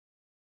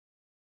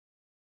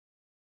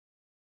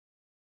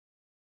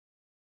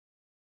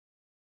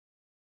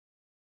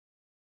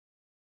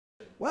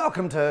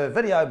Welcome to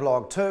video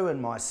blog 2 in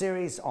my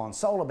series on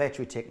solar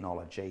battery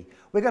technology.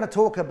 We're going to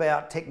talk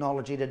about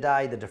technology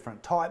today, the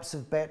different types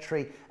of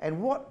battery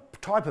and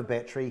what type of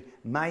battery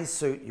may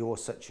suit your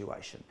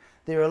situation.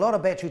 There are a lot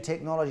of battery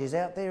technologies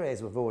out there,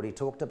 as we've already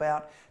talked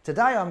about.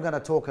 Today I'm going to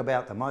talk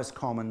about the most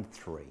common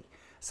three.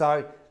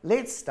 So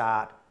let's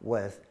start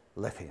with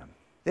lithium.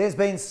 There's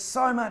been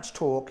so much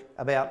talk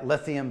about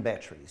lithium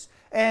batteries,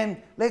 and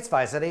let's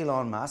face it,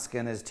 Elon Musk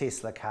and his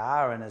Tesla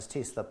car and his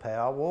Tesla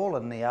Powerwall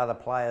and the other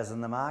players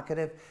in the market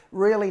have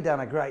really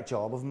done a great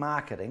job of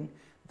marketing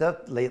the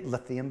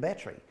lithium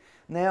battery.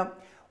 Now,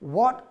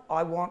 what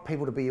I want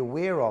people to be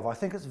aware of, I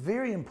think it's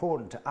very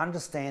important to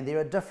understand there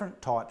are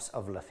different types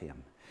of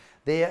lithium.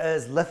 There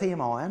is lithium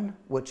ion,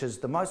 which is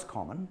the most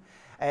common,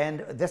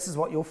 and this is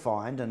what you'll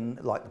find in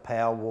like the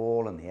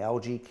Powerwall and the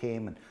LG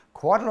Chem, and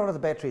quite a lot of the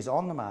batteries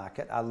on the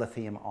market are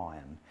lithium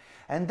ion.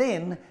 And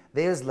then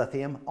there's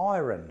lithium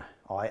iron,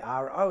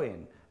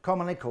 I-R-O-N,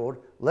 commonly called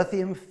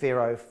lithium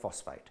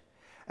ferrophosphate.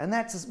 And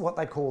that's what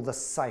they call the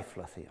safe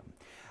lithium.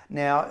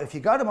 Now, if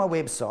you go to my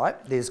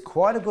website, there's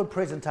quite a good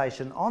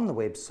presentation on the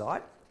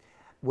website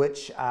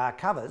which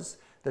covers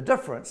the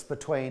difference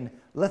between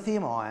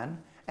lithium ion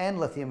and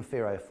lithium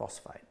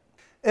ferrophosphate.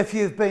 If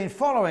you've been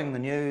following the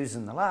news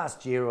in the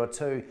last year or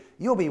two,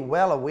 you'll be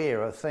well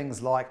aware of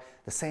things like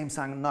the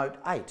Samsung Note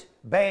 8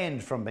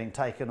 banned from being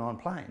taken on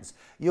planes.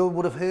 You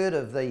would have heard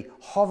of the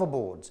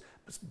hoverboards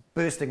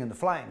bursting into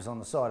flames on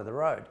the side of the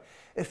road.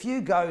 If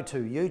you go to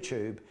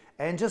YouTube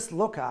and just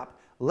look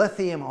up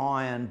lithium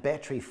ion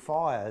battery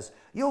fires,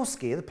 you'll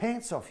scare the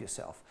pants off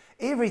yourself.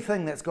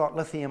 Everything that's got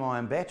lithium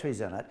ion batteries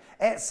in it,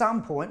 at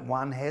some point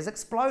one has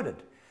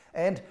exploded.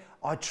 And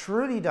I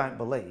truly don't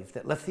believe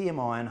that lithium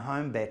ion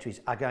home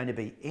batteries are going to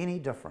be any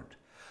different.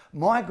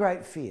 My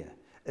great fear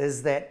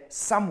is that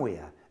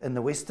somewhere in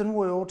the Western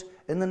world,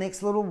 in the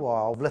next little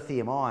while,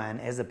 lithium ion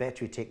as a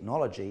battery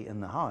technology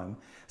in the home,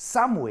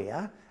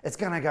 somewhere it's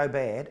going to go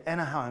bad and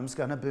a home's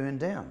going to burn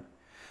down.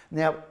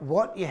 Now,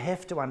 what you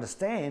have to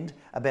understand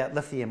about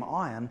lithium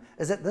ion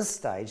is at this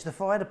stage, the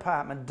fire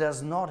department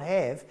does not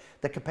have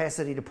the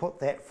capacity to put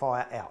that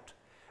fire out.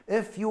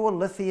 If your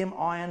lithium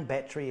ion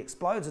battery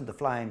explodes into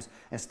flames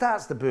and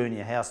starts to burn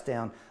your house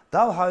down,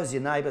 they'll hose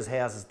your neighbours'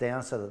 houses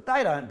down so that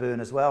they don't burn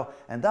as well,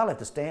 and they'll have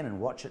to stand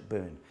and watch it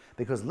burn,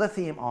 because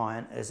lithium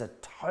ion is a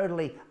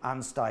totally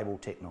unstable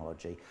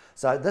technology.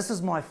 So this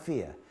is my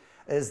fear,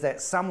 is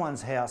that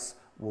someone's house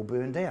will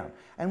burn down.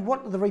 And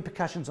what are the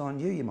repercussions on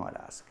you, you might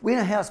ask? When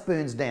a house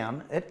burns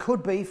down, it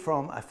could be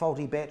from a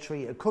faulty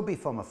battery, it could be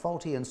from a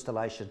faulty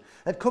installation,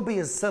 it could be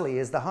as silly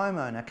as the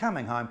homeowner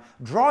coming home,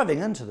 driving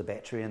into the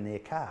battery in their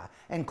car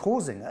and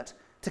causing it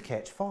to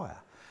catch fire.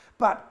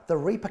 But the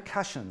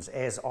repercussions,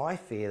 as I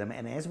fear them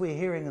and as we're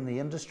hearing in the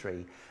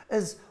industry,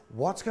 is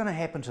what's going to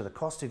happen to the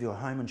cost of your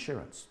home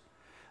insurance.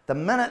 The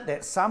minute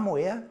that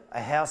somewhere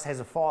a house has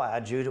a fire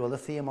due to a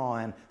lithium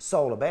ion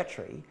solar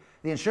battery,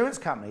 the insurance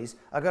companies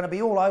are going to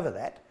be all over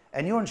that,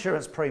 and your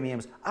insurance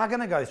premiums are going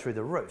to go through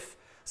the roof.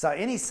 So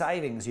any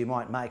savings you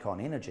might make on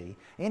energy,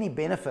 any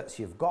benefits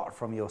you've got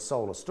from your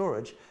solar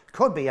storage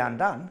could be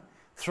undone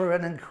through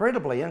an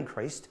incredibly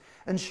increased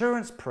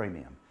insurance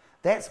premium.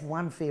 That's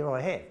one fear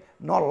I have.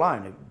 Not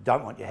alone, you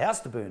don't want your house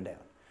to burn down,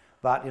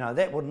 but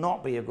that would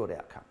not be a good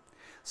outcome.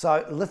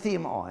 So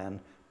lithium ion,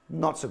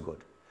 not so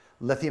good.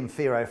 Lithium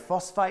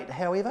ferrophosphate,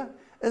 however,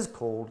 is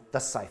called the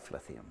safe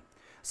lithium.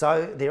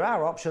 So there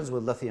are options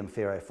with lithium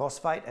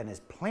ferrophosphate, and there's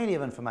plenty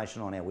of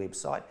information on our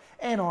website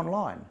and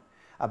online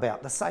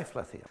about the safe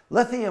lithium.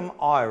 Lithium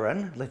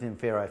iron, lithium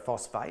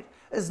ferrophosphate,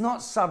 is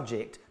not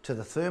subject to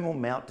the thermal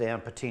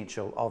meltdown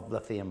potential of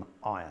lithium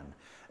ion.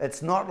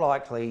 It's not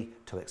likely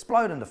to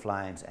explode into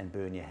flames and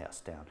burn your house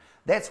down.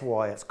 That's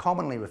why it's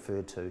commonly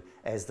referred to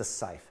as the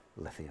safe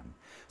lithium.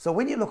 So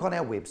when you look on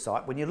our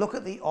website, when you look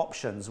at the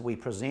options we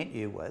present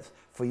you with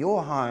for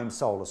your home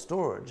solar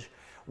storage,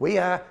 we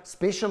are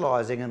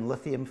specialising in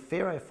lithium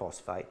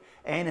ferrophosphate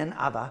and in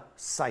other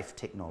safe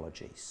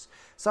technologies.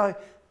 So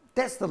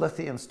that's the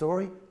lithium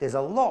story. There's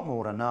a lot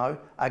more to know,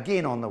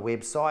 again on the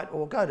website,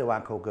 or go to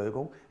Uncle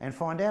Google and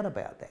find out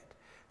about that.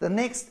 The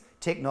next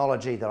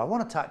technology that I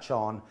want to touch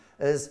on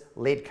is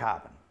lead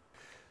carbon.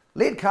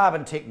 Lead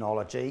carbon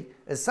technology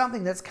is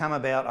something that's come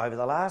about over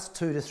the last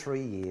 2 to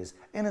 3 years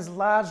and is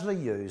largely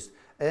used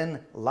in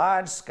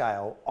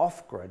large-scale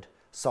off-grid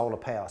solar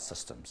power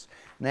systems.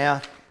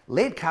 Now,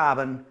 lead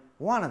carbon,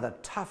 one of the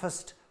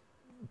toughest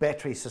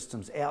battery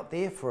systems out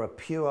there for a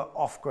pure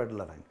off-grid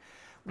living.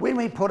 When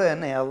we put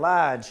in our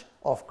large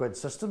off-grid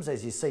systems,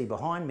 as you see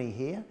behind me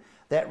here,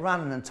 that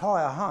run an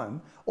entire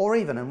home, or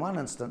even in one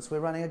instance, we're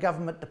running a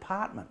government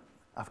department,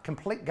 a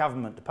complete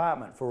government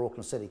department for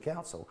Auckland City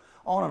Council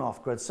on an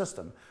off-grid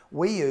system,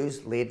 we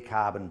use lead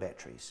carbon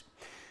batteries.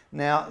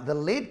 Now, the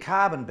lead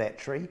carbon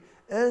battery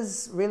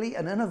is really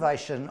an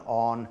innovation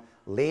on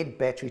lead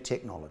battery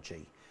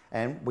technology.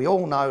 And we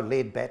all know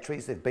lead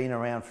batteries, they've been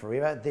around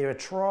forever. They're a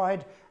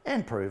tried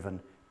and proven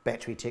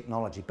battery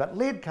technology. But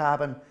lead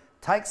carbon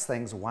takes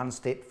things one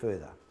step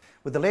further.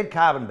 With the lead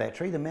carbon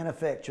battery, the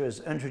manufacturers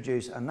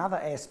introduce another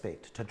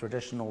aspect to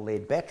traditional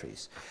lead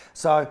batteries.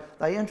 So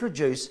they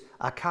introduce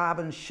a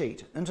carbon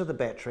sheet into the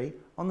battery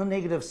on the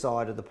negative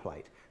side of the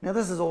plate. Now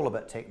this is all a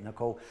bit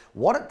technical.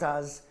 What it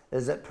does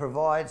is it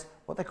provides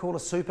what they call a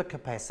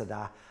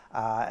supercapacitor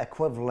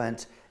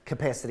equivalent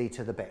capacity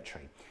to the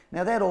battery.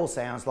 Now that all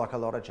sounds like a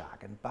lot of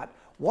jargon, but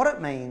what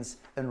it means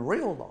in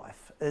real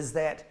life is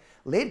that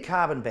lead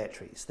carbon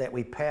batteries that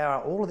we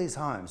power all of these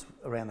homes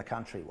around the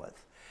country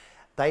with,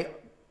 they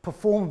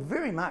perform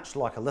very much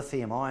like a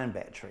lithium ion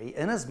battery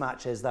in as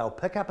much as they'll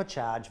pick up a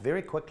charge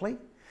very quickly,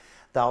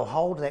 they'll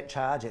hold that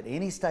charge at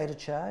any state of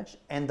charge,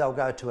 and they'll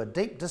go to a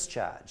deep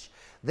discharge.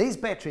 These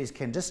batteries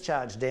can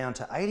discharge down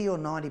to 80 or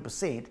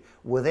 90%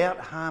 without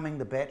harming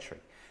the battery,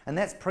 and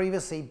that's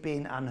previously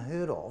been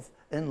unheard of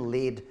in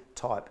lead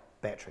type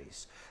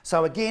batteries.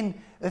 So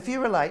again, if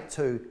you relate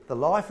to the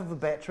life of a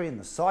battery and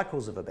the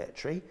cycles of a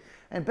battery,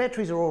 and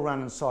batteries are all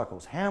run in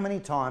cycles, how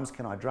many times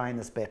can I drain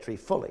this battery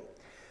fully?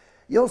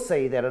 You'll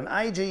see that an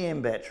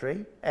AGM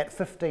battery at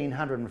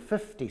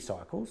 1550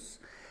 cycles,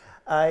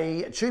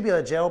 a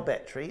tubular gel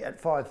battery at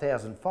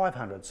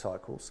 5500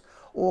 cycles,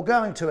 or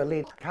going to a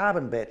lead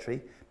carbon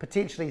battery,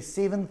 potentially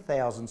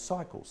 7000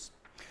 cycles.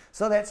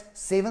 So that's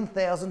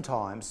 7,000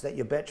 times that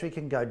your battery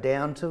can go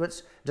down to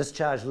its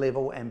discharge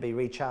level and be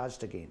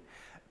recharged again.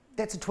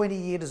 That's a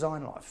 20-year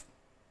design life.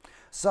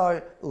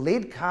 So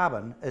lead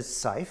carbon is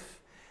safe.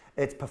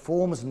 It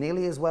performs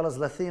nearly as well as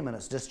lithium in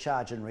its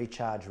discharge and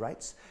recharge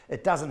rates.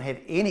 It doesn't have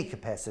any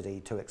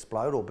capacity to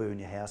explode or burn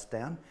your house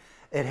down.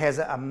 It has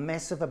a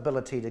massive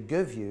ability to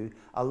give you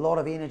a lot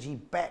of energy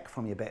back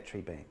from your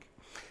battery bank.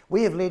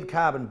 We have lead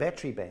carbon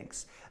battery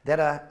banks that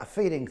are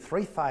feeding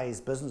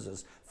three-phase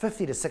businesses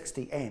 50 to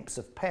 60 amps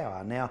of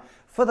power. Now,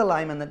 for the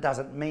layman, that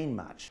doesn't mean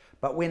much,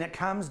 but when it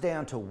comes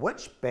down to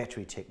which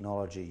battery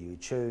technology you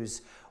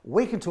choose,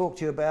 we can talk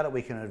to you about it,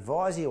 we can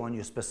advise you on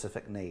your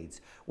specific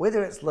needs,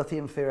 whether it's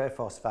lithium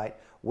ferrophosphate,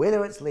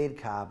 whether it's lead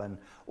carbon,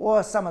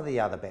 or some of the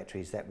other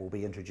batteries that will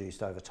be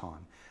introduced over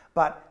time.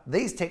 But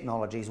these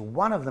technologies,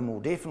 one of them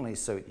will definitely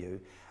suit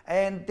you,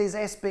 and there's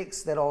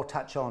aspects that I'll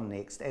touch on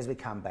next as we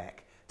come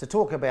back to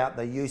talk about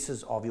the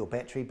uses of your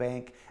battery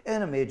bank,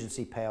 an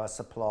emergency power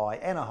supply,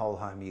 and a whole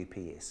home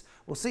UPS.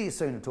 We'll see you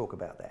soon and talk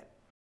about that.